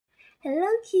Hello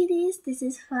kitties, this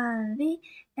is Fanvi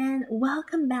and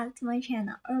welcome back to my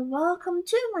channel, or welcome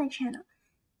to my channel.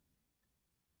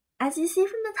 As you see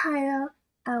from the title,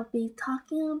 I'll be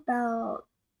talking about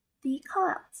the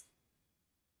callouts.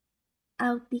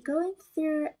 I'll be going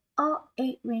through all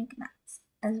 8 rank maps,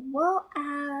 as well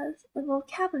as the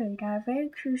vocabulary that are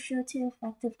very crucial to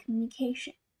effective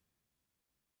communication.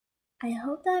 I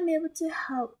hope that I'm able to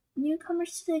help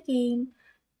newcomers to the game,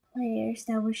 players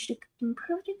that wish to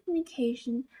improve their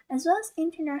communication, as well as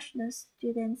international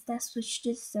students that switch to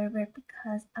the server,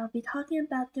 because I'll be talking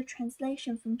about the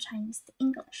translation from Chinese to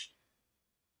English.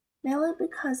 Mainly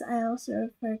because I also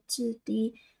refer to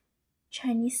the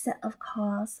Chinese set of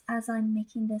calls as I'm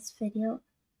making this video.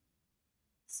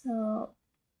 So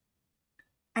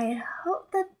I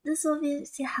hope that this will be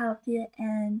to help you,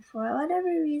 and for whatever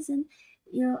reason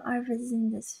you are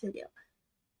visiting this video.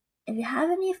 If you have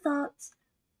any thoughts,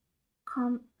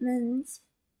 comments,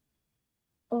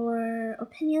 or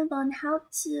opinions on how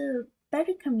to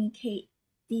better communicate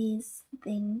these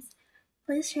things,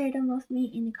 please share them with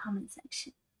me in the comment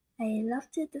section. I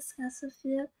love to discuss with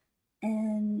you,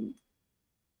 and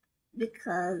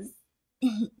because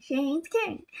sharing is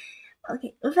caring.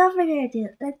 Okay, without further ado,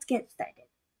 let's get started.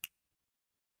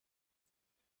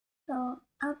 So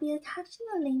I'll be attaching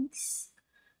the links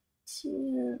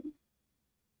to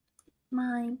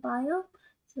my bio.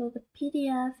 So the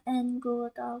PDF and Google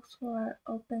Docs were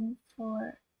open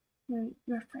for your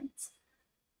reference.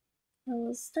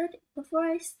 So before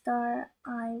I start,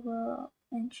 I will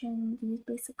mention these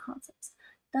basic concepts.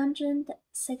 Dungeon, the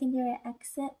secondary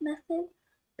exit method.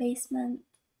 Basement,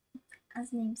 as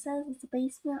the name says, it's a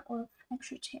basement with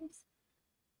extra chairs.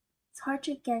 It's hard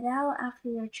to get out after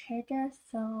your chair there,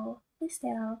 so please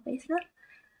stay out of basement.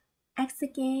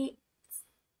 Exit gate,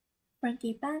 front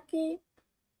gate, back gate.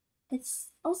 It's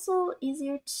also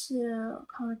easier to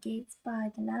call gates by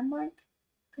the landmark,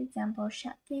 for example,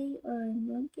 Shack Gate or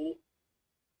Moonlit Gate.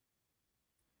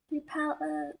 3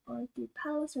 pallets or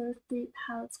 3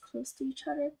 pallets close to each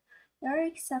other. There are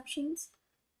exceptions,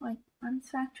 like Arms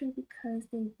Factory, because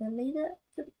they deleted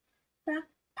the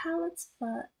pallets,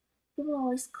 but people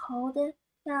always called it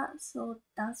that, so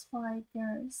that's why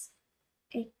there's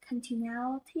a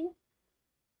continuity.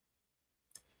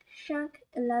 Shack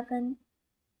 11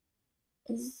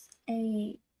 is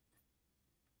a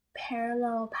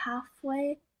parallel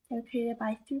pathway. They're created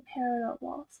by 3 parallel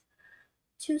walls.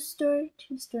 Two-story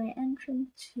entrance,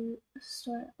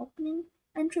 2-story opening.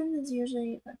 Entrance is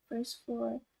usually the first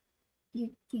floor.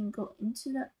 You can go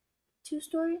into the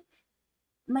 2-story.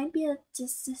 Might be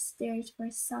just the stairs for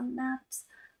some maps,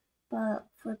 but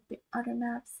for the other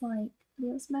maps like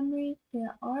Leo's Memory,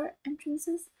 there are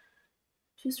entrances.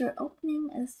 2-story opening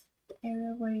is the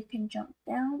area where you can jump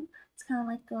down. It's kind of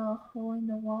like a hole in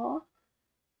the wall,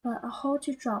 but a hole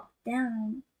to drop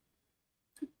down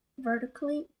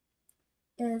vertically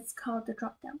is called the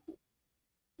drop down hole.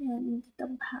 And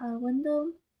double pallet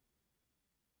window,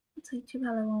 it's like 2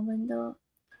 pallet 1 window.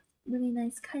 Really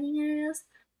nice cutting areas,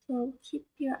 so keep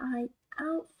your eye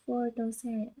out for those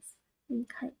areas when you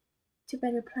cut to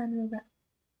better plan your route.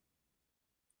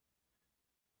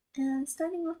 And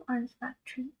starting with Arms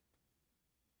Factory,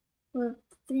 with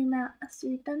 3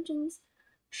 dungeons: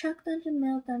 Shack Dungeon,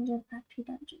 Mill Dungeon, Factory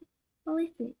Dungeon.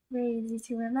 Only 3, very easy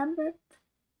to remember.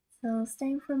 So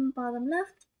starting from bottom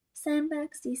left,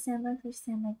 sandbags, these sandbags are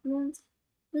sandbag rooms.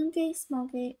 Room gate, small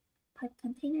gate, pipe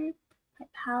container, pipe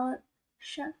pallet,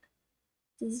 shack.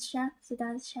 This is shack, so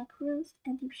that is shack rooms,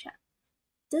 and deep shack.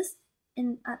 This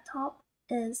at top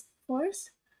is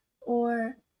forest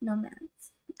or no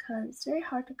man's, because it's very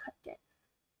hard to cut there.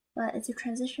 But it's a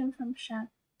transition from shack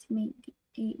to main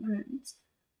gate rooms.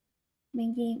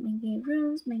 Main gate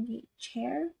rooms, main gate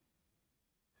chair,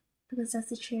 because that's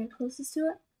the chair closest to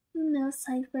it. Mill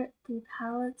cipher, 3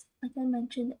 pallets. Like I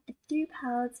mentioned, it's 3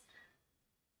 pallets.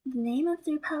 The name of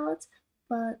 3 pallets,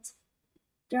 but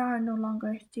there are no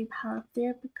longer 3 pallets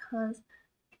there because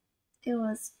it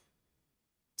was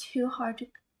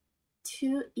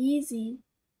too easy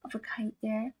of a kite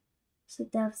there. So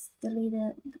devs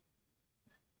deleted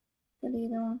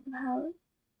one of the pallet.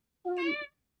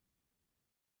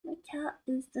 My cat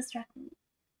is distracting me.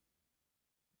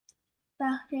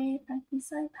 Factory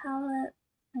side pallet,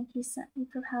 factory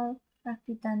center pallet,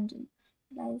 factory dungeon.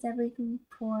 That is everything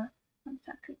for one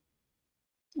factory.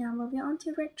 Now moving on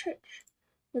to Red Church.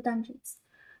 The dungeons: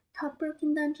 Top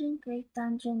Broken Dungeon, Grave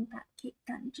Dungeon, Backgate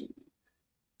Dungeon.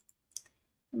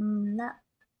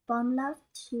 Bottom left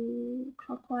to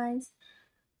clockwise.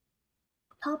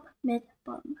 Top, mid,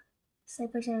 bottom.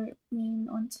 Ciphers are named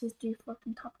 1, 2, 3, 4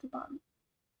 from top to bottom,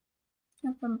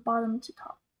 and from bottom to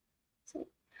top. So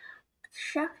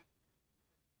shack,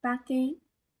 backgate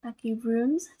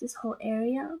rooms, this whole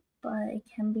area, but it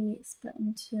can be split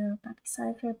into back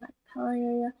cipher, back palette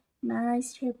area,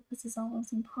 manized here because it's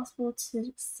almost impossible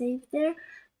to save there.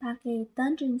 Backgate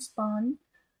dungeon spawn.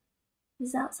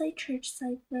 This outside church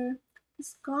cipher.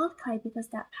 This god kite because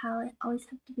that palette always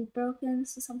have to be broken,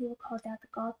 so some people call that the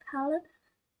god palette.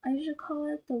 I usually call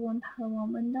it the one palette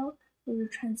one window, where you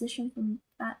transition from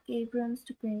backgate rooms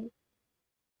to grave.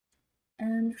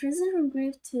 And the transition from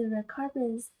grave to red carpet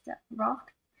is the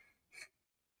rock.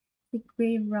 The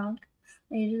grave rock.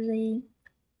 I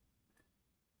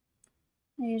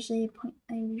usually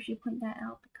point that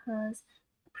out because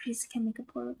a priest can make a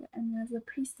portal there, and as a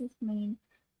priestess main,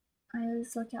 I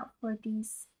always look out for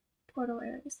these portal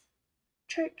areas.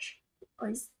 Church,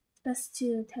 always best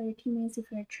to tell your teammates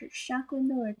if you're a church shack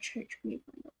window or a church grave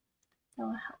window. That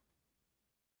will help.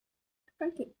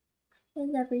 Front gate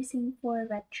is everything for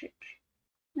red church.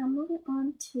 Now moving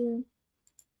on to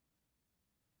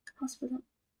hospital.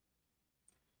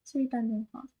 3 dungeon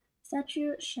walls.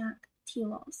 Statue, shack,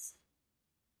 T-walls.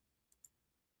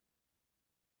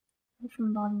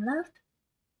 From bottom left,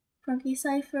 Frunky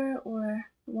cipher or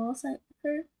wall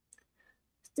cipher.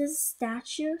 This is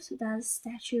statue, so that is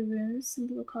statue rooms. Some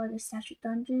people call it a statue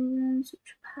dungeon rooms,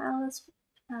 which palace,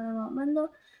 palette window,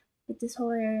 but this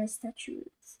whole area is statue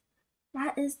rooms.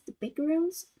 That is the big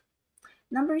rooms.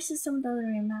 Number system doesn't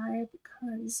really matter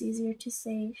because it's easier to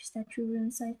say statue room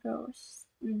cipher or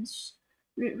room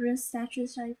statue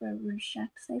cipher or room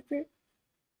shack cipher.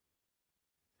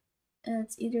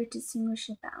 It's easier to distinguish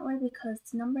it that way because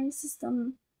the numbering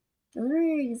system doesn't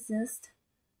really exist.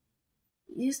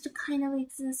 It used to kind of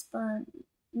exist, but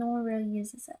no one really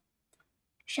uses it.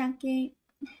 Shack gate,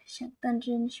 shack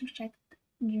dungeon, shack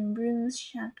dungeon rooms,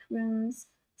 shack rooms,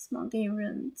 small gate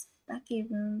rooms, back gate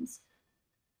rooms,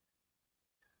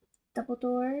 double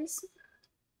doors,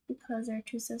 because there are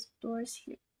 2 sets of doors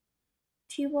here.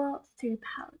 T-wall, 3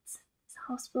 pallets. It's a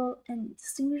hospital, and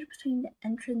distinguish between the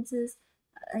entrances.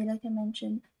 Like I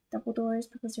mentioned, double doors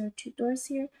because there are 2 doors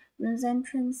here. Rooms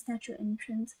entrance, statue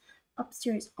entrance,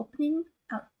 upstairs opening,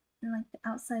 out and like the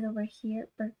outside over here,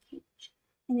 birdcage.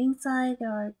 And inside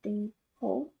there are the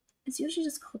hole. It's usually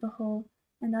just called the hole,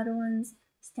 and the other one's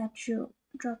statue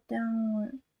drop down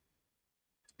or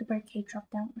the birdcage drop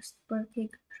down or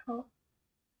birdcage control.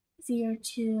 It's easier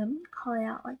to call it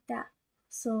out like that,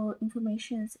 so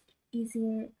information is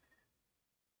easily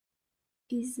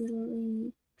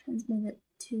transmitted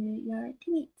to your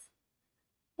teammates.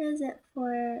 That is it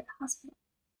for hospital.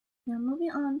 Now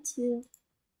moving on to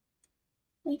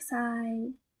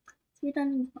Lakeside, 3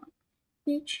 dungeons spawn.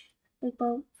 Beach, big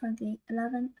boat, front gate,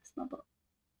 11, small boat.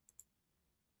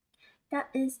 That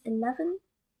is 11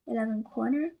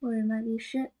 corner, where it might be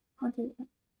shit, haunted,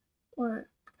 or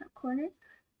corner.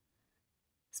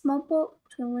 Small boat,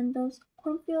 twin windows,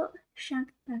 cornfield,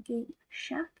 shack, back gate,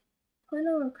 shack,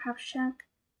 toilet or craft shack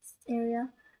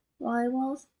area, wide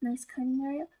walls, nice cutting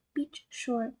area, beach,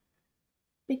 shore,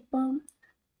 big boat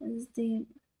is the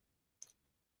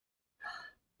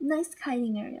nice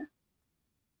kiting area.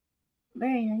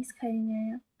 Very nice kiting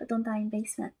area, but don't die in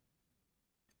basement.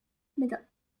 Middle.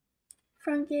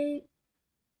 Front gate,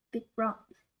 big rock,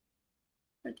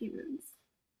 lucky rooms.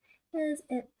 That is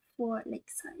it for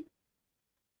Lakeside.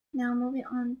 Now moving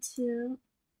on to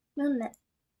Moonlit.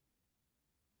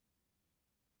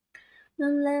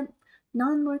 Moonlit,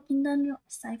 non-working dungeon,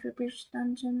 cipher bridge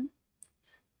dungeon.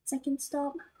 Second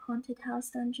stop, haunted house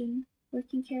dungeon,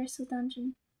 working carousel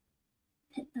dungeon,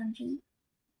 pit dungeon.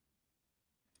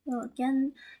 Well,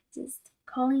 again, just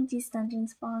calling these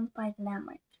dungeons spawns by the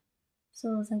landmark.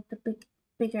 So it's like the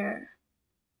bigger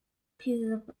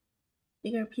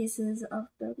pieces of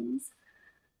buildings.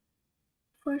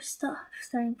 First stop,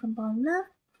 starting from bottom left.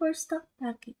 First stop,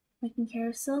 back working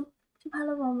carousel, 2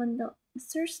 pallet 1 window.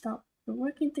 Third stop, the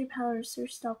working 3 pallet.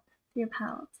 Third stop, 3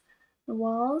 pallets. The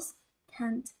walls,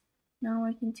 tent,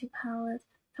 non-working 2 pallets.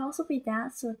 Could also be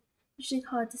that, so usually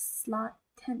call it the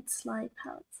tent slide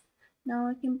pallets.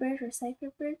 Non-working bridge or cipher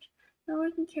bridge.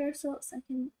 Non-working carousel,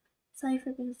 second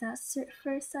cipher because that's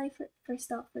first cipher. First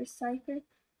stop, first cipher.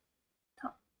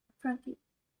 Top, front gate.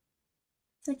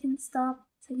 Second stop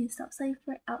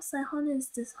cipher. Outside haunted is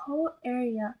this whole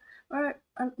area, or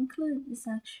I've included this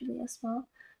actually as well,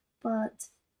 but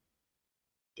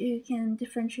you can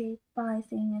differentiate by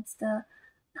saying it's the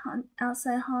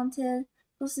outside haunted,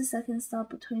 goes to second stop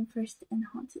between first and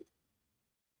haunted.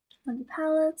 Haunted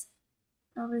pallets,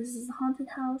 this is a haunted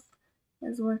house,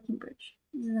 there's a working bridge.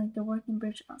 This is like the working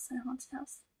bridge outside haunted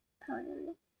house pallet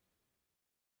area.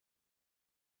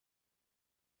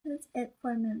 That's it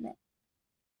for Moonlit.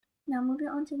 Now moving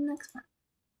on to the next one.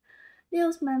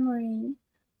 Leo's memory.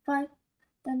 5.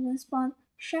 Dungeon spawn.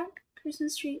 Shack,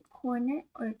 Christmas Street, corner,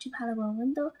 or 2-panel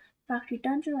window. Factory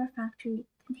dungeon or factory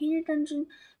container dungeon.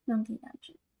 Monkey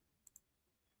dungeon.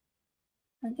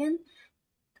 Again,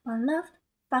 on left,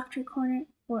 factory corner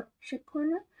or ship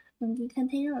corner. Monkey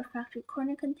container or factory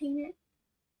corner container.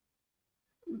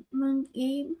 Moon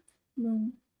Gate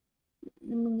rooms,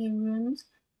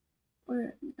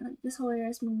 or this whole area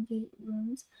is Moon Gate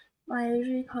rooms. I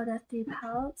usually call that 3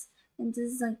 pallets, and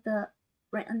this is like the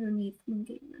right underneath Moon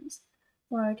Gate rooms.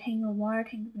 Water tank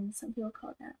rooms, some people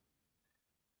call that.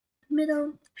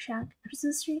 Middle, shack,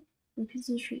 Christmas Street, or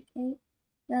Christmas Street gate.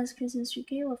 That's Christmas Street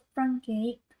gate or front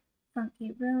gate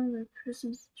room or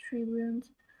Christmas tree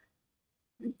rooms.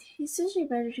 It's usually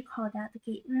better to call that the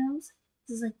gate rooms.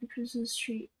 This is like the Christmas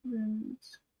Street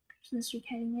rooms, Christmas Street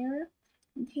heading area.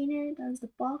 Container, that is the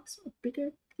box or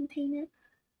bigger container.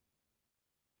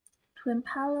 Twin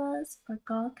palace or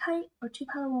god kite or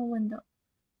 2-pallet window.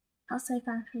 Outside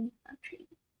factory.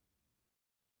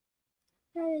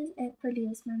 That is it for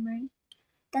Leo's memory.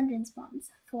 Dungeon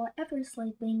spawns for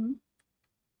Eversleeping.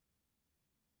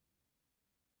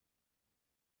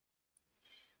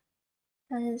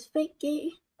 That is fake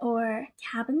gate or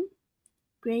cabin,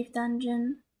 grave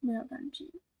dungeon, middle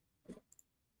dungeon.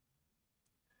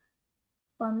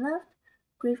 Bottom left,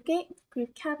 grave gate,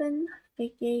 grave cabin,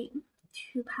 fake gate,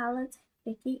 2 pallets,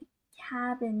 fake gate,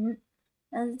 cabin.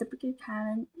 That is the bigger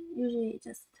cabin, usually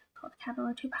just called cabin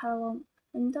or 2-pallet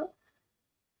window.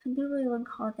 Some people even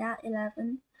call that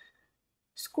 11.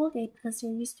 School gate, because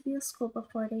there used to be a school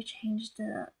before they changed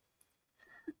the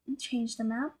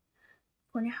map.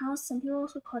 Corner house, some people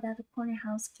also call that the corner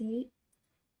house gate.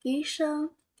 Geisha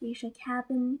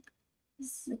cabin, this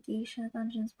is the geisha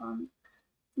dungeon spawn.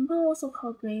 Some people also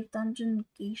call grave dungeon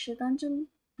geisha dungeon,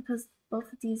 because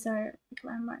both of these are like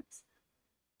landmarks.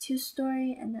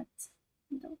 2-story, and that's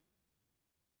middle.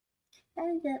 That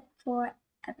is it for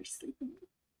Eversleeping.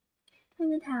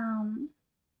 Chinatown.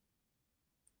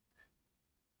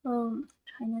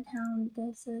 Chinatown,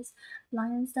 this is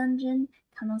Lion's Dungeon,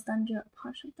 Tunnel's Dungeon, or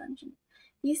Pawnshop Dungeon.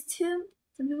 These two,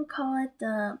 some people call it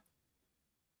the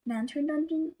Lantern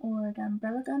Dungeon, or the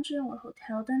Umbrella Dungeon, or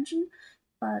Hotel Dungeon,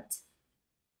 but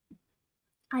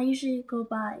I usually go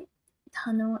by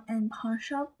Tunnel and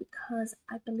Pawnshop because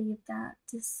I believe that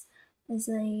this is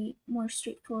a more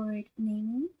straightforward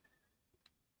naming.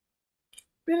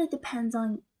 Really depends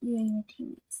on you and your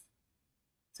teammates.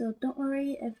 So don't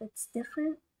worry if it's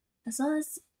different. As long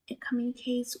as it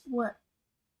communicates what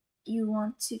you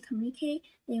want to communicate,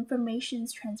 the information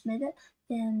is transmitted,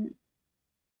 then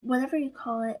whatever you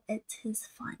call it, it is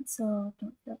fine. So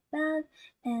don't feel bad.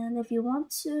 And if you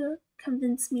want to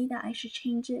convince me that I should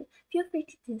change it, feel free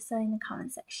to do so in the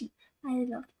comment section. I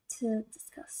love to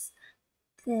discuss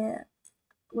the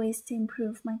ways to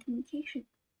improve my communication.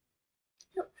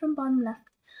 So from bottom left,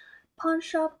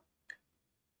 Pawnshop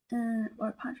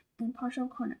or Pawnshop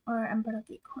corner or Umbrella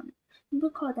Gate corner. People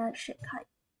call that ship kite.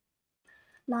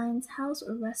 Lion's house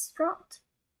or restaurant.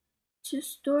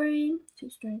 2-story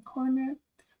corner,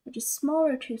 which is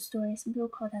smaller 2-story. Some people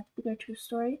call that bigger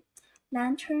 2-story.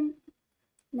 Lantern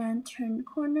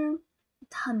corner.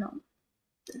 Tunnel.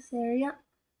 This area,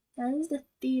 that is the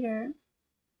theater.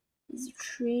 This is a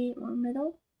tree or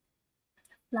middle.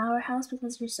 Flower house,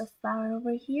 because there's a flower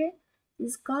over here.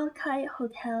 This is god kite,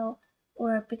 hotel,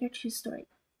 or a bigger 2-story.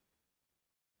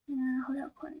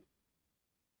 Hotel corner.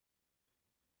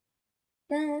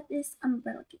 That is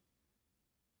Umbrella Gate.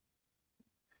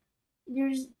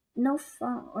 There's no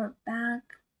front or back.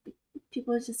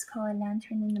 People just call it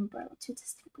lantern and umbrella to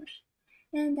distinguish.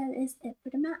 And that is it for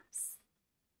the maps.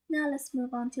 Now let's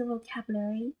move on to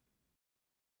vocabulary.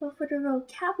 So for the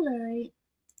vocabulary,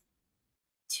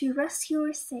 to rescue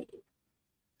or save.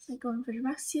 So going for the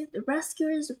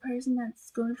rescuer is the person that's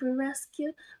going for a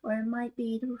rescue, or it might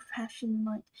be the profession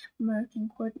like American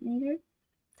coordinator.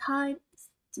 Tide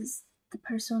is the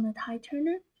person on the tide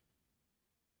turner.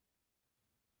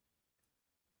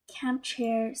 Camp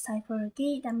chair, cipher, or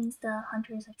gate, that means the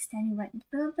hunter is like standing right in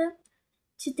front of it.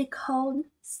 To decode,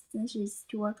 this is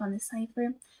to work on the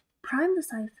cipher. Prime the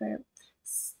cipher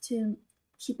to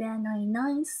keep it at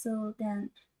 99, so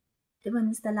then when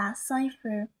it's the last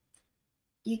cipher,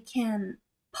 you can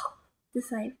pop the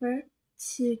cipher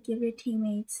to give your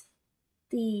teammates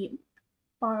the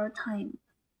borrowed time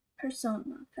persona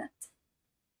effect,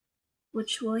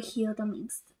 which will heal them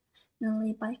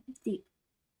instantly by 50.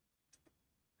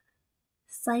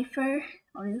 Cipher,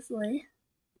 obviously,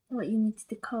 what you need to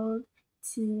decode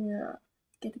to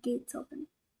get the gates open.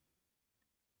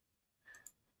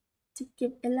 To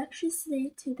give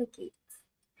electricity to the gates.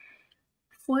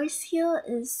 Force heal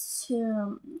is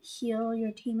to heal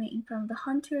your teammate in front of the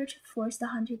hunter to force the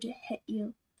hunter to hit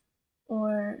you,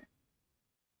 or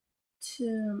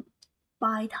to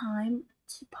buy time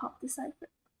to pop the cipher.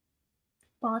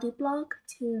 Body block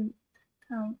to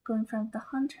go in front of the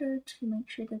hunter to make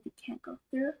sure that they can't go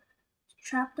through. To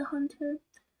trap the hunter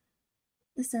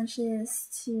essentially is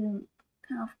to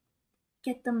kind of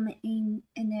get them in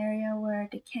an area where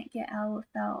they can't get out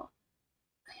without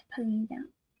putting you down.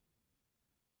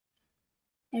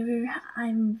 I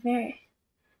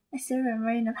still remember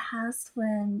in the past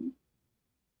when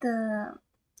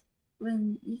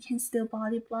you can still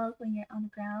body block when you're on the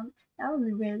ground. That was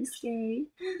really scary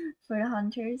for the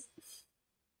hunters.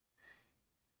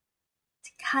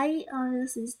 To kite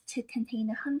is to contain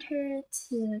the hunter,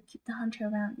 to keep the hunter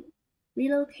around you.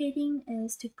 Relocating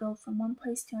is to go from one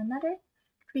place to another.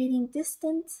 Creating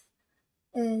distance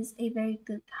is a very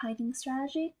good kiting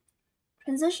strategy.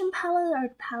 Transition pallets are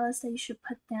pallets that you should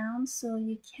put down so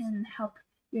you can help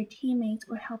your teammates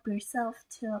or help yourself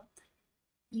to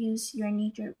use your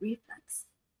knee-jerk reflex.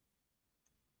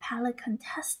 Pallet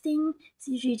contesting is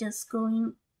usually just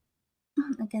going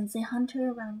against a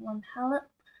hunter around one pallet.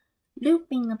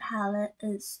 Looping a pallet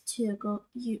is to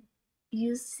use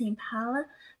the same pallet,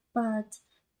 but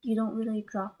you don't really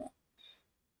drop it.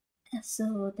 And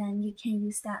so then you can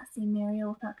use that same area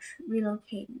without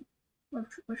relocating or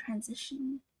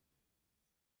transitioning.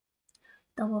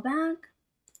 Double back,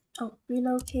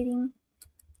 relocating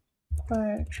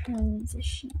or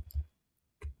transition.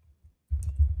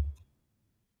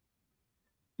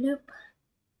 Loop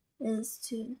is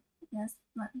to, yes,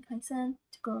 like I said,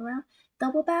 to go around.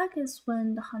 Double back is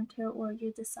when the hunter or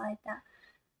you decide that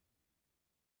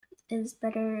is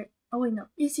better. Oh wait, no,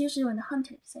 it's usually when the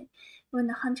hunter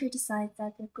decides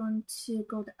that they're going to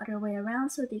go the other way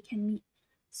around so they can meet,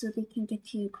 so they can get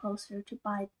to you closer to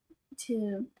buy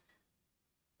the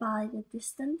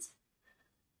distance.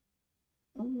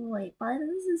 Wait, buy the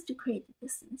distance to create the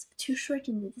distance, to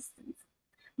shorten the distance.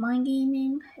 Mind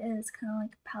gaming is kind of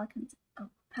like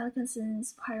Pelicans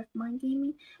is part of mind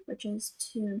gaming, which is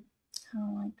to kind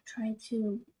of like try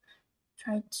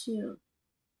to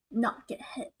not get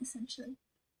hit essentially.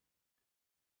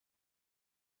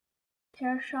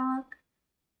 Parashock,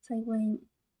 it's like when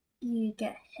you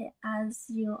get hit as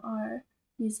you are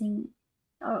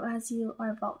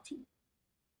vaulting.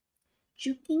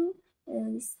 Juking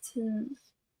is to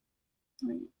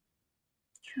like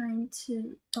trying to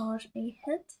dodge a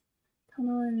hit.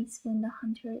 Tunnel is when the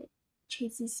hunter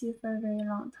chases you for a very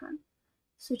long time.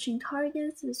 Switching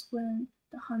targets is when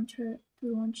the hunter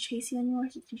doesn't want to chase you anymore,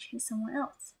 so to chase someone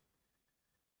else.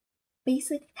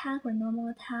 Basic attack or normal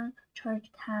attack, charge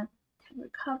attack, attack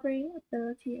recovery,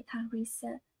 ability, attack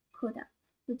reset, cooldown.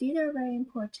 So these are very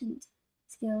important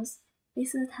skills.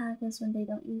 Basic attack is when they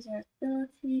don't use their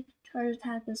ability. Charge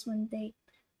attack is when they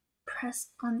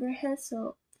press on their hit,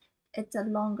 so it's a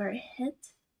longer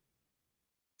hit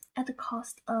at the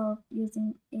cost of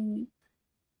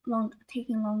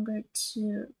taking longer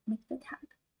to make the attack.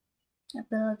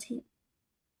 Ability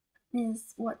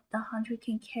is what the hunter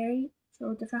can carry.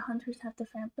 So different hunters have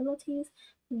different abilities.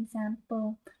 For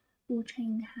example, Wu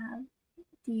Chang have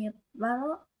the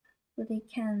battle where they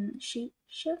can shape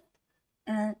shift,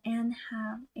 and Anne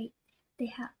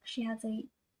she has a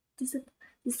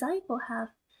disciple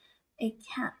have a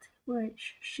cat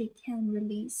which she can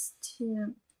release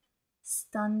to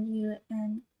stun you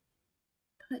and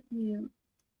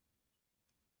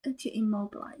to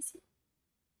immobilize you.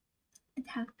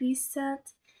 Attack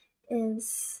reset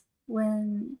is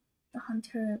when the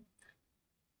hunter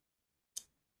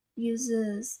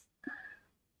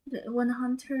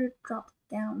drops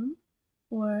down,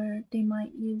 or they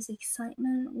might use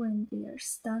excitement when they are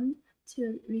stunned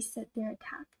to reset their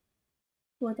attack.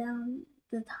 Slow down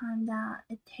the time that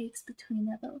it takes between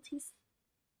the abilities.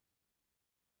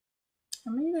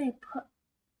 How many did I put?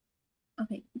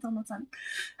 Okay, it's almost done.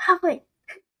 Halfway.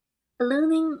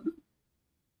 Ballooning.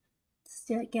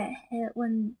 Still get hit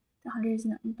when the hunter is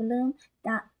not in balloon.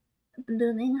 That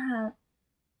ballooning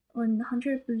when the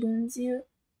hunter balloons you,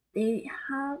 they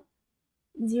have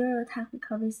 0 attack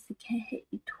recovery, so they can't hit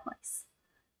you twice.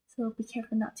 So be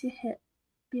careful not to hit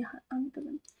behind on the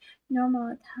balloon. Normal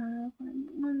attack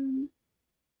 1.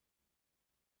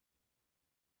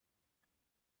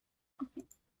 Okay,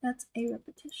 that's a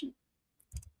repetition.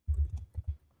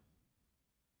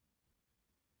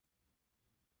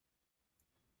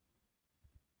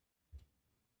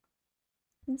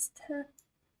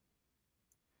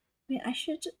 Wait, I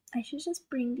should just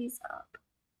bring these up.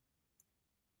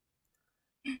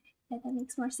 Yeah, that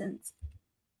makes more sense.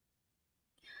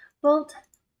 Bolt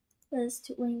is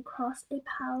to when you cross a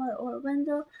pallet or a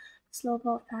window, slow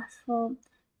vault, fast vault.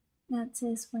 That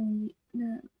is when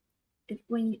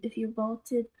if you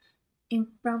vaulted in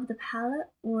front of the pallet,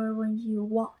 or when you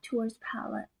walk towards the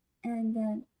pallet, and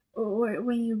then or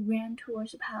when you ran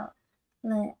towards the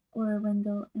pallet or a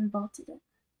window and vaulted it.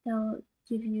 That will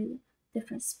give you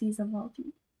different speeds of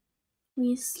vaulting. When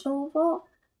you slow vault,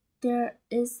 there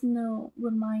is no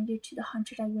reminder to the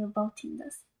hunter that you're vaulting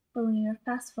this. But when you're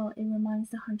fast vault, it reminds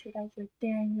the hunter that you're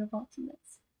there and you're vaulting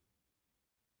this.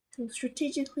 So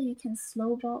strategically, you can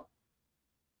slow vault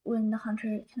when the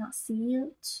hunter cannot see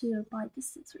you to buy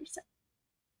distance reset.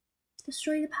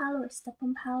 Destroy the pallet or step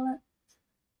on pallet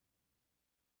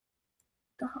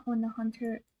when the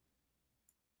hunter.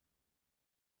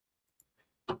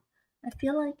 I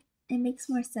feel like it makes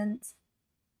more sense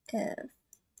if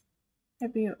I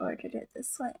reordered it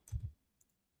this way.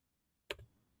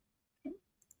 Okay.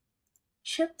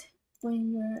 Chipped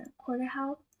when you're quarter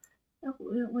health,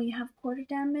 when you have quarter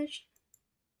damage,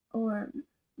 or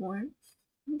more,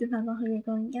 depends on who you're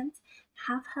going against.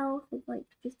 Half health is like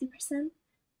 50%.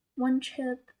 One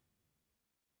chip,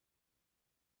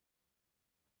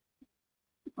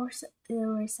 or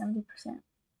 70%,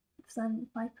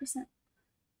 75%.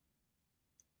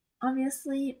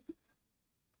 Obviously,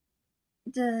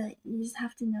 you just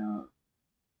have to know,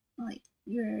 like,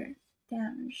 your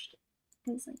damage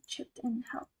is like chipped and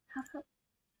half health.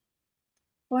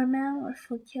 4-man or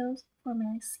full kills,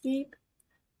 4-man escape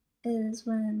is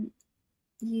when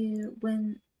you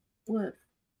win with,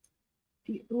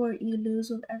 or you lose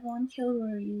with everyone killed,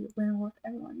 or you win with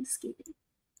everyone escaping.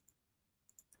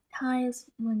 Tie is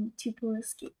when 2 people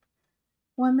escape.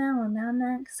 1-man or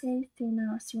man escape, 3-man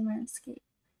or 3-man escape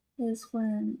is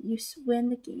when you win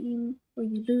the game or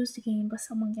you lose the game, but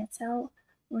someone gets out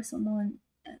or someone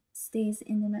stays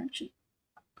in the mansion.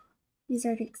 These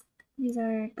are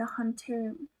the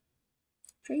hunter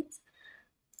traits.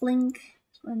 Blink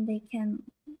when they can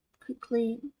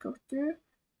quickly go through.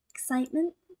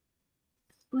 Excitement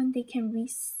when they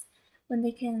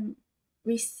can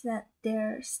reset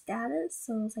their status,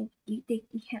 so it's like you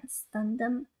can't stun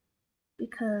them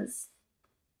because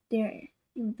they're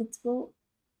invincible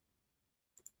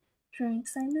during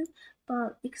excitement.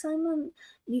 But excitement,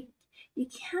 you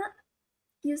can't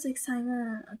use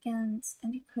excitement against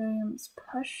Antiquarium's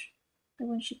push. But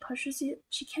when she pushes you,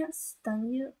 she can't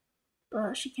stun you,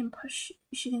 but she can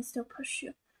still push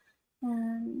you.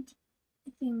 And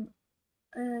I think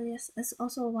yes, it's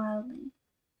also wildly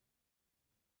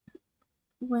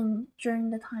when during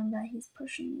the time that he's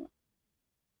pushing you,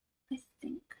 I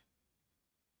think.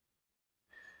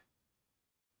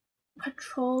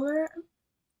 Patroller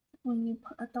when you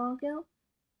put a dog out.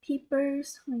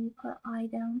 Peepers when you put eye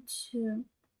down to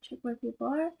check where people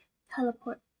are.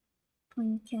 Teleport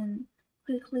when you can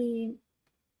quickly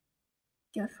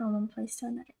get from one place to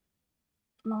another,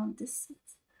 long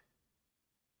distance.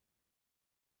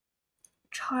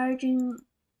 Charging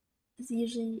is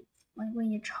usually like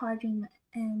when you're charging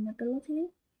an ability.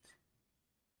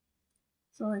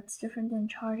 So it's different than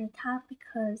charge attack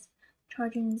because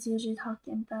charging is usually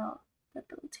talking about the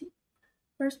ability.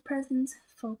 First presence,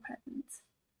 full presence.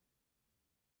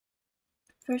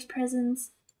 First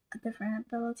presence, a different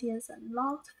ability is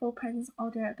unlocked. Full presence,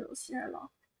 all their abilities are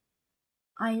locked.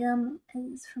 Item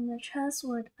is from the chest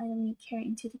or the item you carry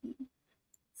into the game.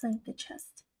 It's like the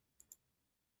chest.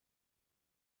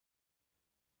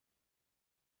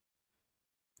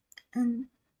 And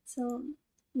so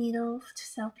needle to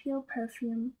self-heal,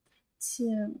 perfume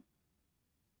to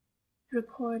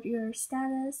record your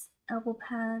status, elbow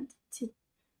pad to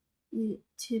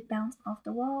bounce off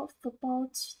the wall, football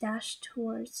to dash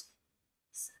towards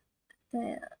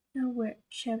wherever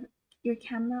your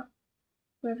camera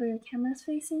is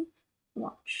facing,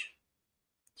 watch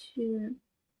to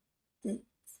the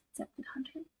Zeppelin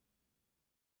hunter.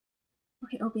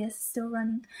 Okay, OBS is still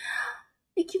running.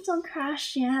 It keeps on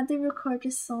crashing. I had to record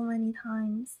just so many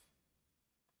times.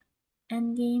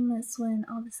 Endgame is when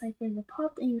all the ciphers are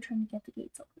popped and you're trying to get the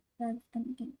gates open. That's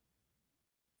endgame.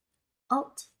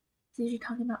 Alt is usually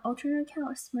talking about alternate account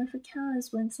or Smurf account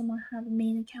is when someone has a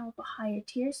main account with a higher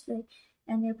tier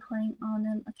and they're playing on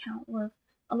an account with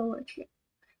a lower tier.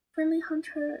 Friendly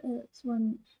hunter is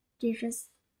when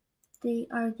they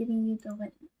are giving you the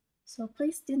win. So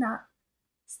please do not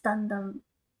stun them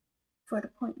for the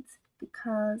points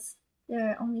because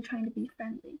they're only trying to be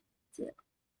friendly. So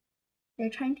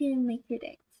they're trying to make your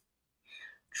day.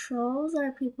 Trolls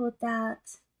are people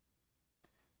that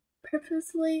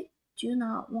purposely do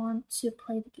not want to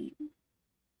play the game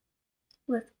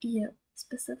with you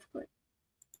specifically,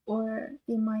 or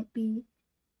they might be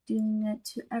doing it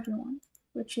to everyone.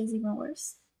 which is even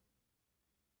worse.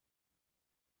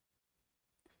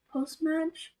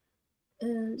 Post-match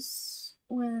is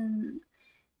when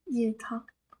you kind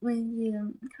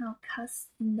of cuss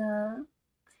in the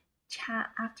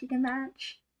chat after the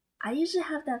match. I usually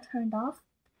have that turned off.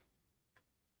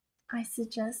 I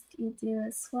suggest you do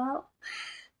as well.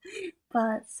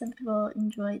 But some people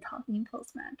enjoy talking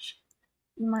post-match.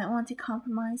 You might want to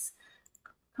compliment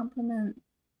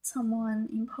someone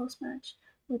in post-match,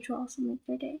 which will also make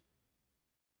their day.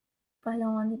 But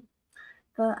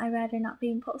I'd rather not be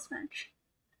in post-match.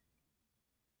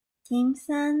 Game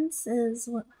sense is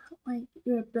like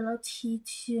your ability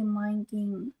to mind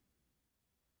game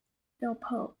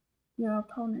your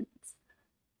opponents.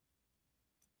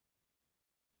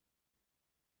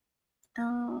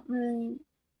 Really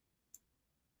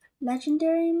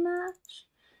legendary match.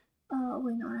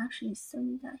 Wait, no, I actually still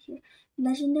need that here.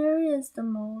 Legendary is the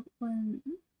mode when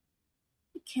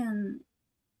you can.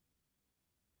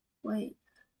 Wait,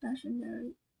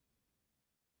 legendary.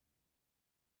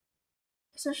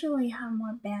 Especially when you have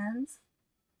more bands.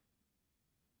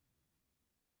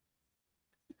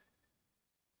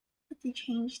 But they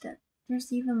changed it.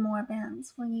 There's even more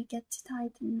bands when you get to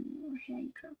Titan or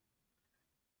Hydra.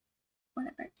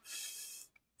 Whatever.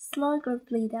 Slug or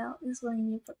bleed out is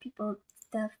when you put people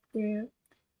death through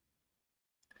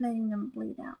letting them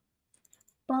bleed out.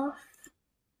 Buff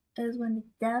is when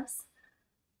the devs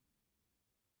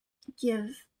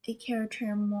give a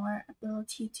character more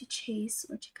ability to chase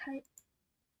or to kite.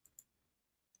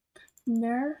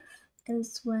 Nerf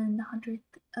is when the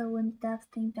devs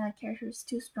think that character is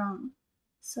too strong,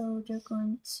 so they're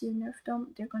going to nerf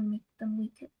them. They're going to make them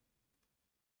weaker.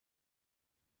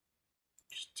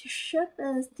 To ship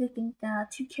is to think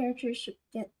that two characters should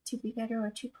get together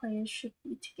or two players should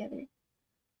be together.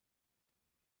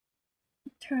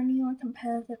 Tourney or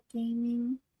competitive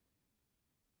gaming,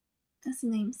 as the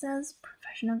name says,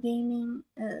 professional gaming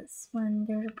is when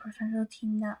there's a professional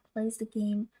team that plays the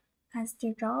game as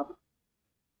their job.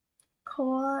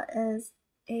 COA is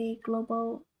a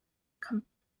global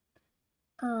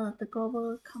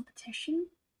competition.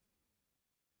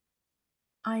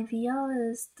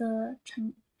 IVL is the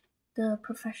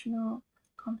professional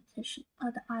competition.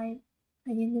 The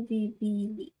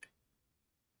INVB League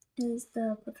is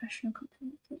the professional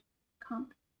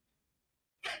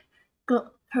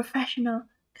professional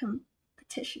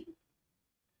competition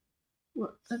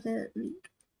of the league.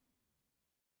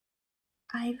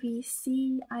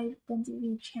 IVC,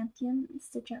 Identity Champion, is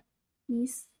the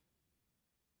Japanese.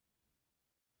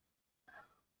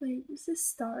 Wait, is this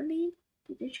Star League?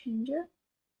 Did they change it?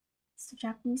 It's the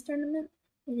Japanese tournament.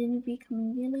 Identity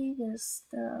Community League is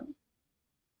the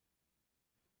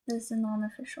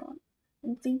non-official one.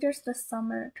 I think there's the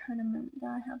summer tournament that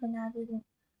I haven't added in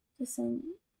this in.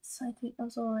 So I think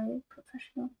also a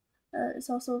professional. It's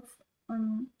also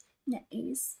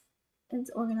NetEase.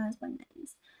 It's organized by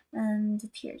NetEase. And the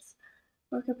tiers: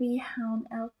 Rokeby, Hound,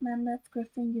 Elk, Mammoth,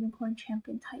 Griffin, Unicorn,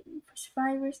 Champion, Titan. For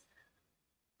survivors: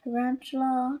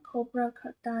 Tarantula, Cobra,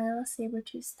 Crocodile,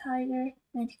 Saber-toothed Tiger,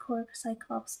 Manticore,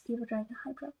 Cyclops, Evil Dragon,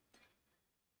 Hydra.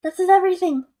 This is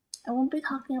everything! I won't be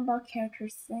talking about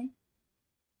characters today.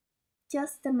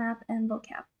 Just the map and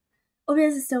vocab.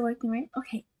 OBS is still working, right?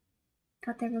 Okay.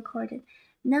 Got that recorded.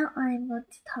 Now I'm going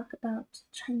to talk about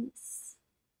Chinese.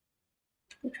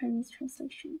 The Chinese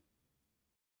translation.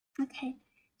 OK，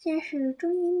 现在是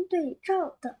中英对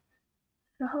照的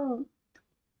时候，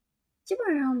基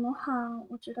本上的话，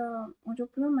我觉得我就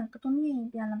不用每个都念一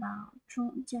遍了吧。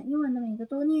讲英文的每个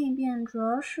都念一遍，主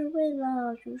要是为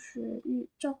了就是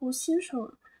照顾新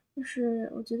手，就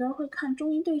是我觉得会看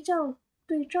中英对照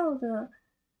的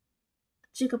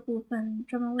这个部分，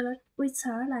专门为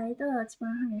此而来的，基本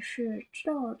上也是知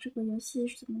道这个游戏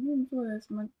是怎么运作的，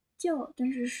怎么叫，但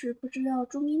是不知道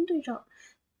中英对照。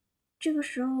这个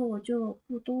时候我就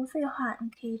不多废话，你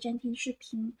可以暂停视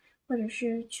频，或者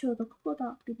是去我的 Google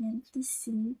Doc 里面自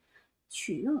行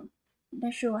取用。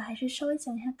但是我还是稍微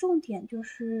讲一下重点，就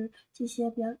是这些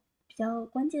比较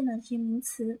关键的这些名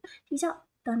词：地窖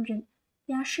 （dungeon）、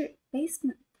地下室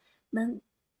 （basement）、门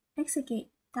 （exit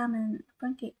gate）、大门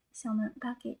 （front gate）、小门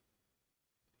 （back gate）。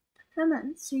专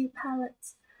门 （three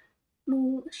pallets）、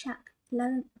木屋 （shack）、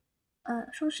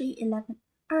双十一 （11）、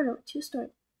二楼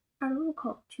 （two-story）。二楼入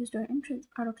口 two-story entrance，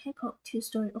 二楼开口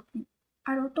two-story opening，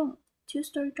 二楼洞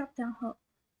two-story drop down 后，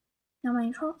两板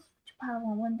一窗就怕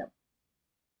往问的。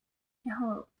然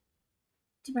后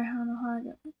基本上的话，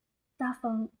大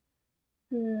房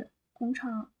是工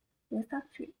厂，是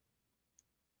factory。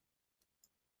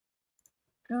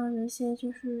然后有一些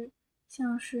就是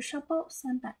像是沙包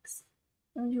sandbags，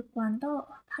然后就管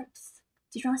道 pipes，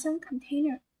集装箱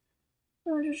container。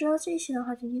就知道这些的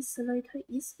话，就以此类推。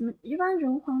一般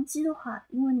人黄机的话，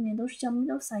英文里面都是叫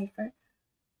middle cipher，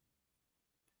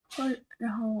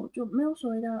 然后就没有所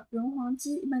谓的人黄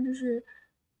机，一般就是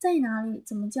在哪里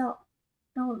怎么叫，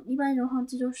然后一般人黄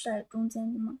机就是在中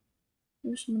间的嘛，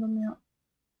就什么都没有。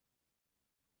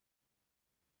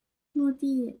墓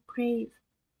地 grave，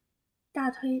 大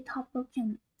腿 top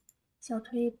broken， 小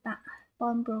腿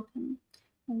bottom broken。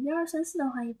1、2、3、4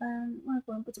的话，一般外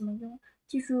国人不怎么用。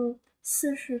记住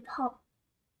，4是 top，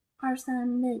 2、3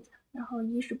 mid， 然后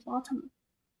1是 bottom，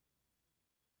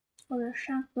 或者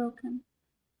sharp broken，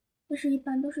 但是一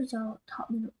般都是叫 top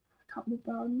mid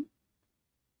bottom。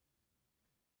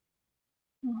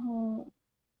然后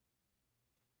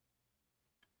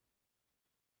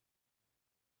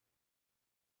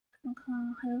看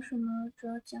看还有什么，主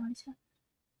要讲一下。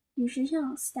女神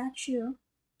像 statue，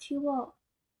 T wall，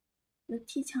 有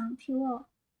T 墙 T wall。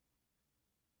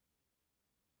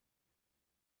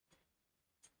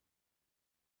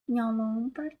鸟笼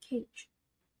bird cage，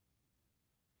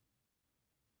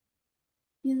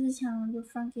 一字墙就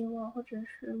front gate wall 或者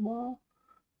是 wall，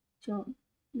 就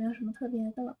没有什么特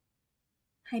别的了。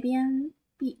海边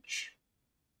beach，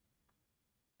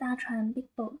 大船 big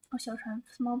boat， 小船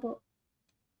small boat。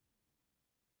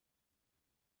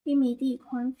玉米地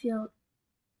cornfield，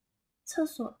 厕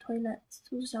所 toilet，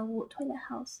 宿舍小屋 toilet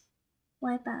house。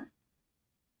歪板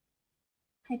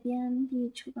海边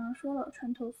beach 刚刚说了，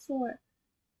船头 floor，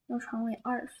 有床尾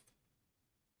arf。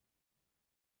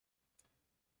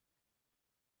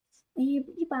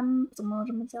一般怎么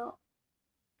这么叫？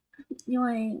因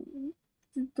为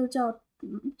都叫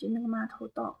就那个码头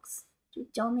docks， 就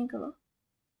叫那个了。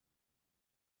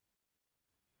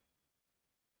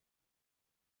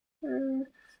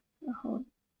然后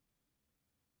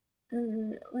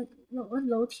我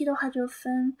楼梯的话就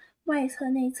分外侧、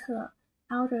内侧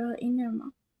outer 和 inner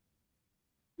嘛。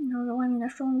然后外面的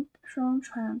双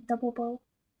船 double bow。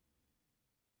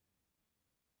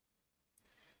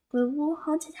鬼屋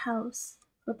haunted house，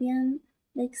 河边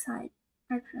Lakeside，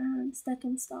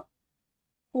 second stop。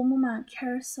活木马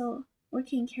carousel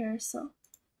working carousel，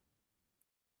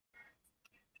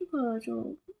 这个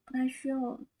就不太需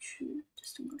要去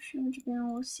整个因为这边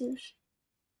我写的是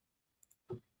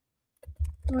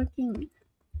working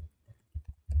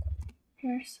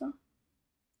carousel。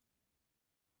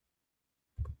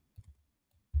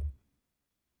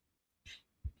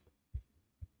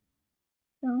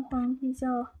人皇比较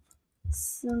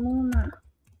死木马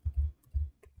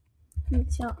比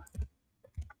较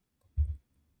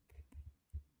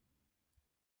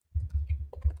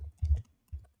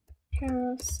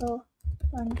carousel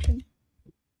完整。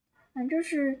反正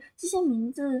是这些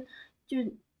名字，就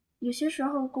有些时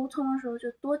候沟通的时候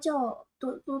就多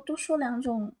说两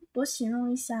种，多形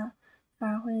容一下，反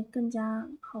而会更加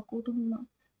好沟通嘛。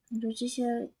就这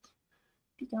些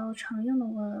比较常用的，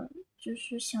我就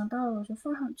是想到了我就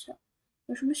放上去了。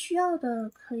有什么需要的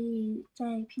可以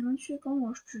在评论区跟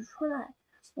我指出来，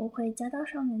我会加到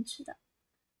上面去的。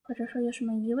或者说有什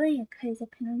么疑问，也可以在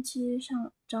评论区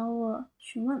上找我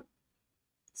询问。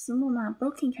死木马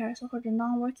broken carousel 或者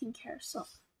non-working carousel。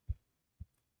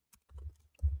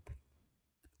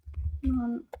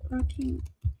 non-working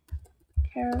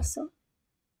carousel。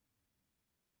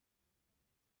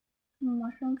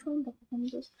 马上冲的工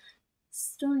作。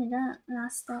终点站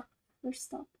last stop first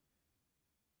stop。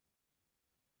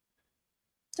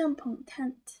 帐篷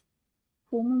tent。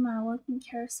 活木马 working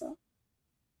carousel。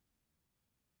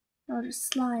 然后是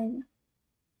slide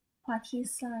滑梯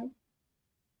slide。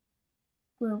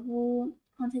 鬼屋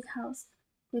haunted house。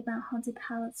 鬼板 haunted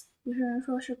palace。 有些人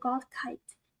说是 god kite，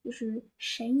 就是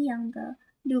神一样的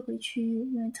遛鬼区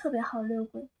域，因为特别好遛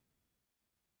鬼。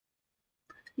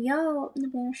里奥那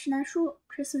边石楠树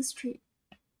Christmas tree。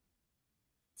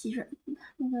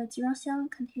 那个集装箱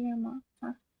container 嘛，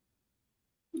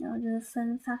然后就是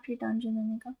分 factory dungeon 的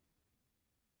那个，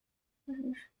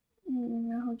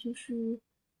然后就是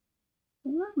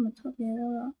没有什么特别的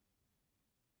了。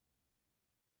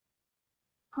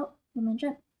好，龙门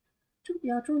阵，这个比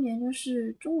较重点就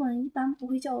是中文一般不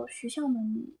会叫学校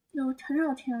门，就很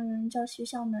少听到有人叫学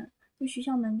校门，就学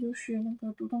校门就是那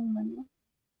个独栋门了。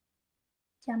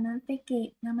甲门 big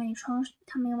gate， 南门一窗，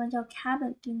他们一般叫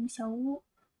cabin， 就那个小屋。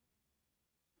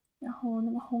然后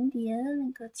那个红蝶的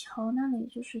那个桥那里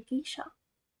就是 geisha。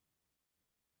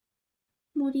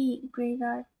 墓地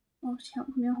graveyard， 前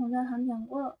面红教堂讲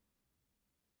过了。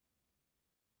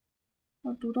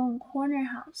独栋 corner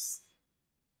house。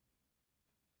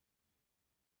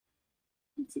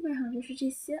基本上就是这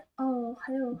些哦。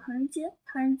还有唐人街，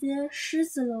唐人街狮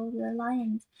子楼的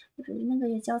Lions， 或者那个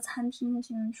也叫餐厅，有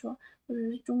些人说，或者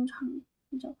是中场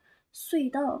那叫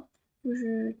隧道，就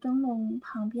是灯笼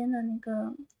旁边的那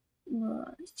个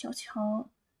小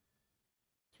桥，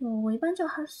就我一般叫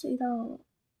它隧道。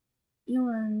英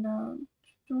文的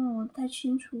中文我不太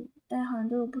清楚，但好像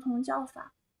都有不同叫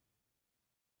法。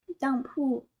当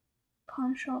铺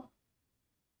pawn shop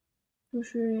就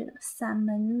是散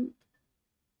门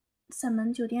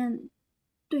酒店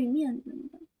对面的那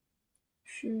个，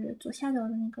是左下角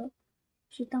的那个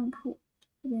是当铺，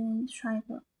这边刷一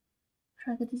个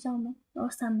地窖嘛，然后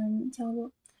散门角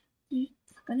落，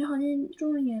感觉好像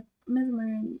中文也没什么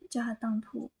人叫它当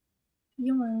铺，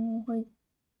英文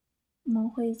我们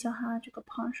会叫它这个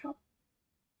pawn shop。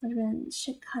这边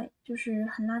shake high 就是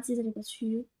很垃圾的这个区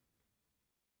域。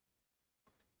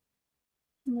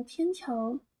那么天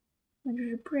桥，那就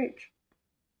是 bridge，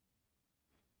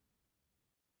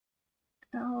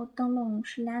 然后灯笼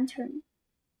是 lantern，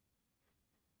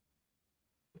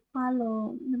 花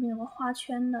楼那边有个花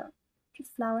圈的，是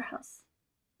flower house，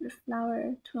 是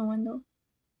flower twin window，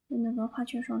 有那个花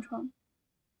圈双窗。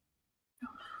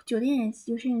然后酒店也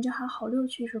有些人叫它好六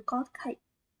区是 god kite。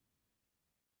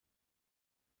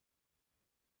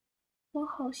我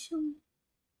好像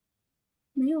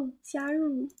没有加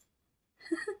入。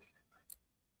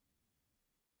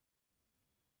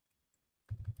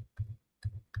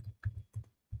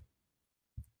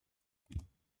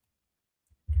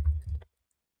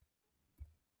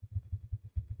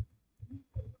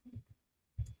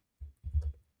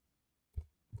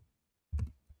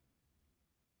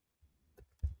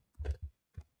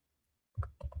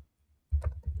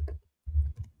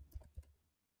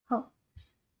好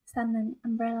，Salmon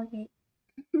Umbrella Gate，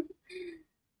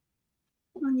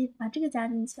 忘记把这个加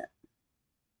进去了。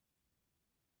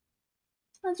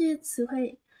那这些词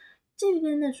汇，这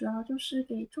边的主要就是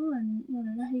给中文用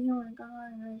的，但是英文刚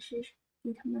刚也是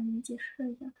给他们解释了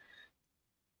一下。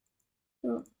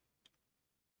就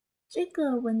这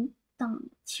个文档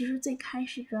其实最开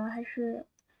始主要还是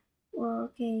我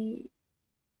给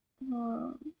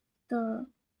我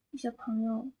的一些朋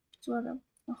友做的，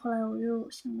然后后来我又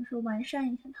想说完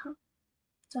善一下它，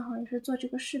正好也是做这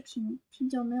个视频，挺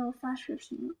久没有发视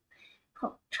频了。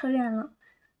好，扯远了。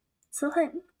词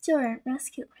汇救人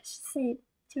rescue save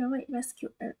救人为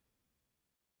rescue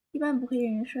一般不会有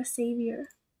人说 savior，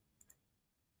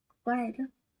 怪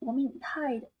的夺命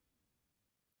太的。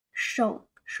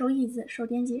手椅子、手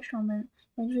电机、手门，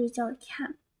也就是叫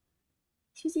cam。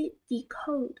修机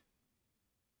decode，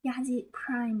 压机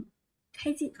prime，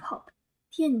 开机 pop，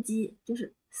 电机就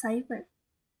是 cipher，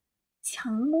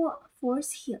 强摸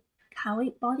force hit， 卡位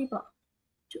body block，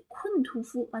 就困屠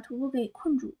夫，把屠夫给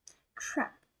困住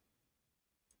trap。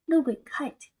路轨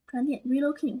kite， 转点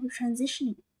relocating 或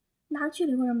transitioning， 拉距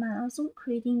离或者马拉松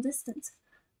creating distance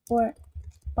or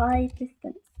by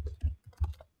distance。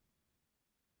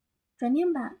转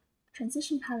点板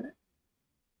transition pilot，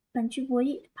 板区博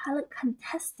弈 pilot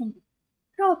contesting，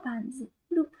 绕板子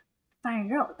loop， 反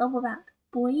绕 double back，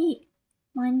 博弈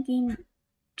mind gaming，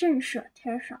 震慑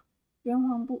tear shot， 人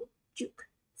黄步 juke，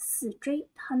 死追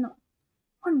tunnel，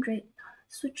 混追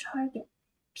switch target，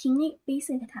 平 A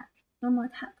basic attack normal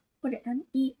attack 或者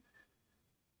M1，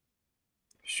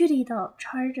 蓄力刀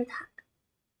charge attack，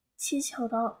 气球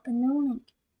刀 ballooning，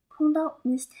 空刀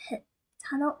missed hit，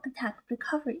 擦刀 attack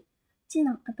recovery， 技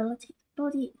能 ability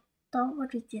落地刀或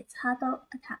者解擦刀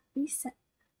attack reset，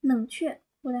 冷却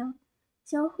无量，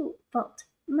交互 vault，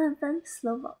 慢翻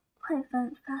slow vault， 快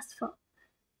翻 fast fall，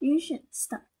 晕眩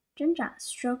stun， 挣扎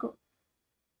struggle，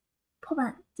 破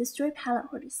板 destroy pallet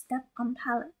或者 step on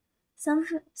pallet，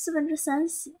 四分之三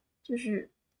血就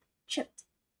是 chipped，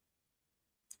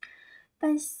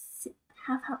 半血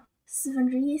half health， 四分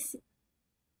之一血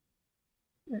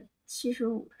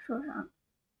75受伤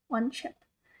one chip。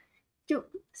 就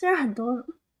虽然很多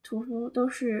屠夫都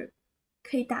是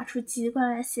可以打出奇怪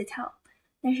来协调，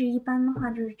但是一般的话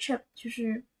就是 chip， 就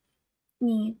是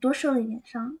你多受了一点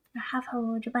伤 half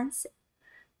health 就半血。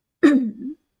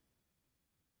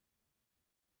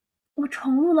我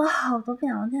重录了好多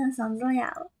遍，我现在嗓子都哑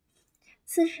了。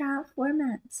刺杀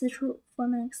foreman， 刺出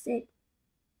foreman escape，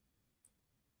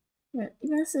 一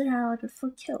般刺杀或者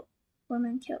full kill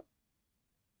foreman kill，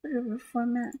 或者是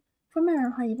foreman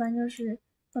的话一般就是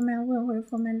foreman win 或者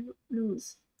foreman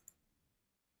lose。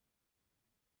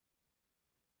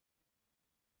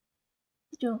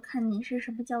就看你是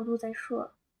什么角度在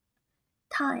说。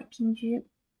tie 平局，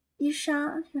一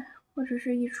杀或者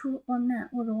是一出 one man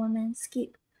或者 one man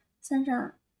escape， 三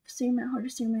杀 three man 或者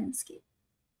three man escape。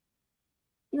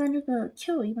一般这个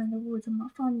kill 一般都不怎么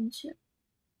放进去。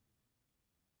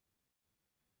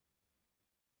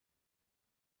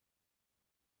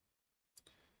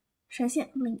闪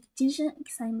现 link 金身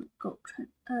excitement go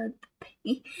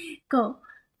go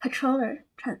patroller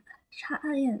插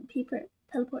眼 paper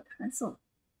teleport 传送。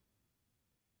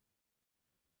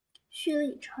蓄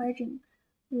力 charging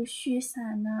就是蓄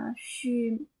伞啊、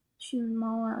蓄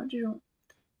猫啊这种。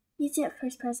一阶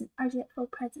first present， 二阶 full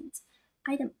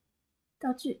present。item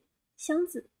道具箱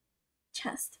子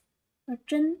chest，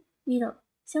 针 needle，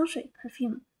 香水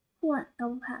perfume， 护腕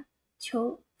elbow pad，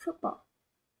 球 football，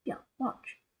 表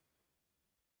watch。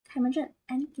开门阵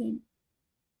end game。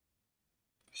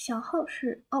小号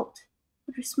是 alt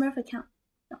或者 Smurf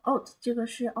account，alt 这个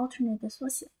是 alternate 的缩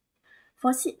写。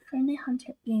佛系 friendly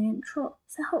hunter， 演员 troll，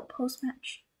 赛后 post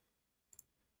match。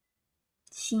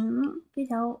行，飞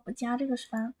条我加这个是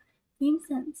吧 ？Game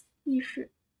sense 意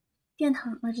识，殿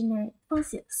堂 legendary 放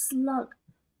血 slug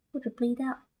或者 bleed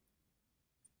out。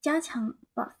加强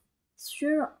buff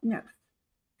Shiro nerf。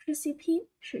吃 CP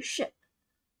是 ship。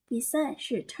比赛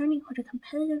是 tourney 或者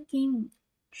competitive gaming。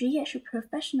职业是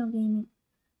professional gaming。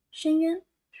深渊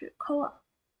是 co-op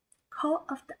Call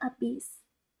of the Abyss。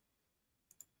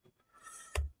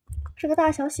 这个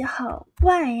大小写好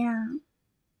怪呀。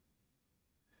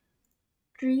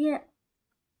职业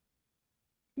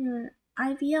是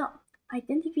IVL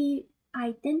Identity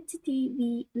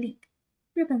V League。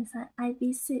日本赛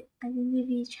IBC Identity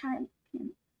V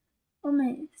Champion。欧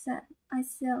美赛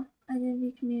ICL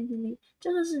Identity Community League。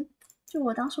这个是就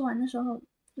我当时玩的时候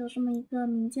有这么一个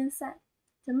民间赛，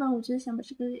真的我就想把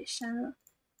这个给删了。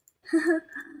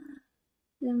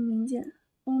这个民间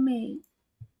欧美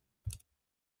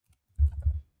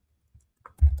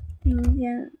民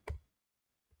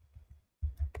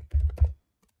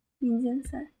间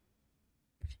赛。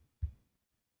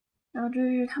然后这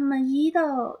是他们1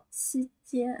到7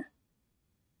阶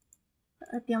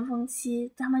巅峰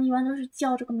期，他们一般都是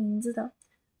叫这个名字的。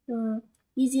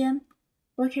1阶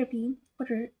Worker Bee 或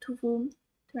者屠夫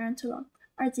Tarantula，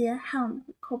 2阶 Hound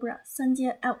Cobra， 3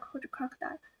阶 Elk 或者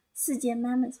Crocodile， 4阶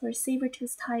Mammoth 或者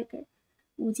Saber-Tooth Tiger，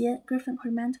 5阶 Griffin 或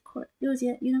者 Manticore， 6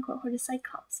阶 Unicorn 或者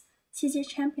Cyclops， 7阶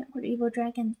Champion 或者 Evil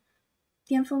Dragon，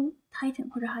 巅峰 Titan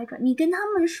或者 Hydra。 你跟他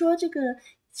们说这个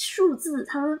数字，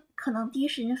他们可能第一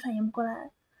时间反应不过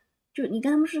来，就你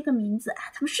跟他们说个名字，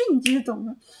他们瞬间就懂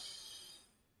了。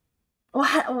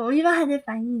我一般还得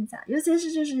反应一下，尤其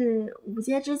是就是5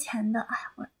阶之前的，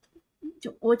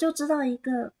我就知道一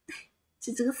个，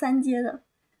就这个3阶的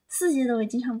，4阶的我也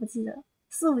经常不记得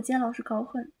，4、5阶老是搞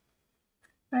混。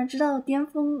反正知道巅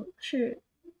峰是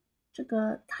这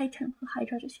个 Titan 和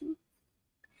Hydra 就行。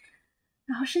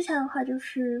然后剩下的话就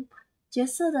是角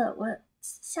色的，我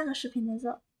下个视频再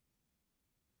做。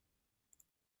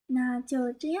那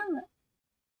就这样了。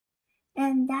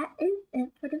And that is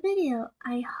it for the video.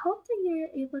 I hope that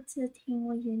you're able to attain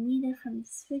what you needed from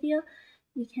this video.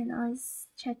 You can always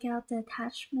check out the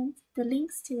attachments, the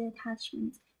links to the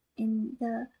attachments in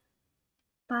the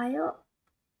bio.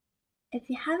 If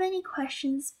you have any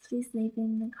questions, please leave it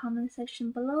in the comment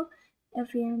section below.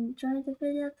 If you enjoyed the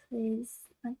video, please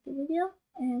like the video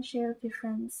and share with your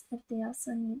friends if they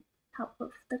also need help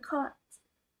with the cards.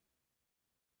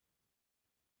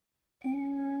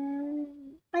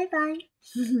 And bye bye.